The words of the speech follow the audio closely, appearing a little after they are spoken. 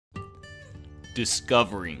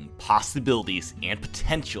Discovering possibilities and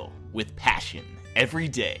potential with passion every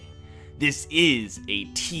day. This is a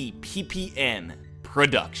TPPN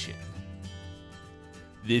production.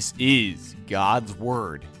 This is God's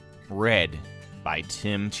Word, read by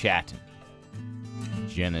Tim Chaten.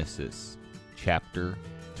 Genesis chapter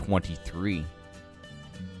 23.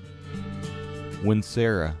 When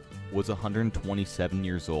Sarah was 127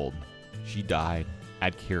 years old, she died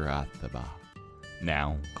at Kiriath-Arba,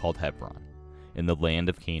 now called Hebron, in the land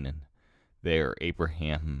of Canaan. There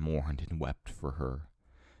Abraham mourned and wept for her.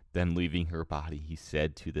 Then leaving her body, he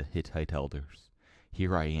said to the Hittite elders,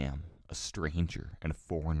 "Here I am, a stranger and a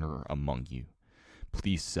foreigner among you.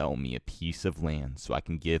 Please sell me a piece of land so I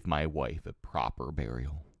can give my wife a proper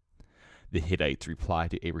burial." The Hittites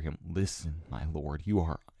replied to Abraham, "Listen, my lord, you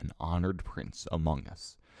are an honored prince among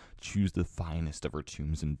us. Choose the finest of her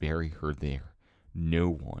tombs and bury her there. No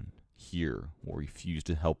one here will refuse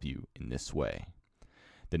to help you in this way."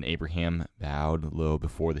 Then Abraham bowed low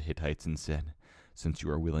before the Hittites and said, "Since you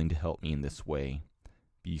are willing to help me in this way,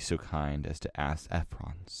 be so kind as to ask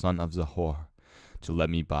Ephron, son of Zahor, to let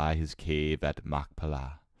me buy his cave at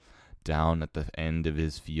Machpelah, down at the end of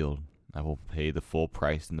his field. I will pay the full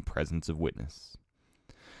price in the presence of witness.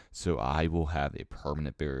 So I will have a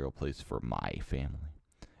permanent burial place for my family."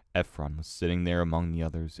 Ephron was sitting there among the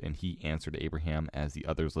others, and he answered Abraham as the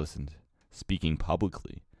others listened, speaking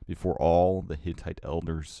publicly before all the Hittite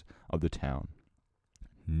elders of the town.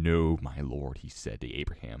 "No, my lord," he said to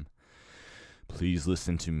Abraham, "please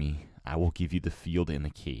listen to me. I will give you the field and the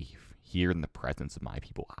cave. Here in the presence of my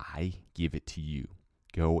people, I give it to you.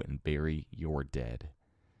 Go and bury your dead."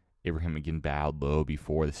 Abraham again bowed low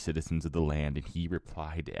before the citizens of the land, and he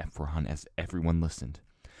replied to Ephron as everyone listened,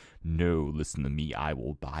 "No, listen to me. I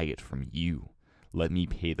will buy it from you. Let me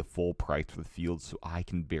pay the full price for the field so I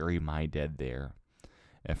can bury my dead there."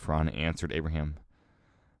 Ephron answered Abraham,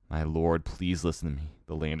 "My lord, please listen to me.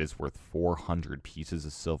 The land is worth 400 pieces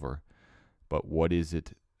of silver. But what is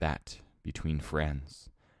it that between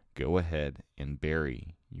friends? Go ahead and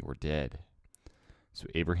bury your dead." So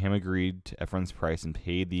Abraham agreed to Ephron's price and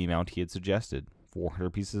paid the amount he had suggested,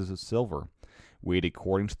 400 pieces of silver, weighed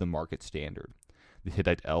according to the market standard. The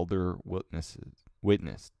Hittite elder witnessed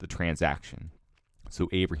the transaction. So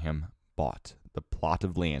Abraham bought the plot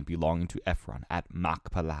of land belonging to Ephron at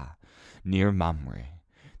Machpelah, near Mamre.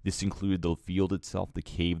 This included the field itself, the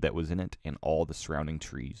cave that was in it, and all the surrounding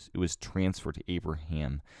trees. It was transferred to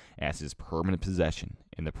Abraham as his permanent possession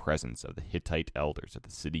in the presence of the Hittite elders at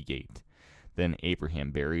the city gate. Then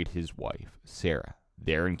Abraham buried his wife, Sarah,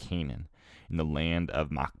 there in Canaan, in the land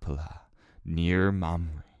of Machpelah, near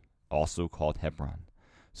Mamre, also called Hebron.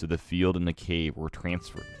 So the field and the cave were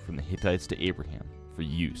transferred from the Hittites to Abraham for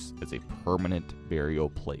use as a permanent burial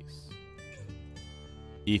place.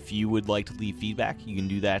 If you would like to leave feedback, you can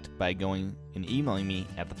do that by going and emailing me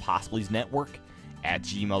at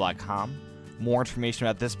thepossibilitiesnetwork@gmail.com. More information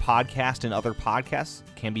about this podcast and other podcasts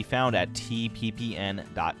can be found at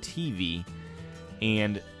tppn.tv.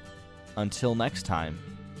 And until next time,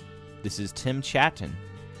 this is Tim Chaten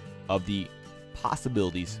of the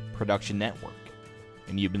Possibilities Production Network,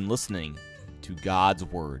 and you've been listening to God's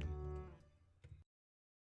Word.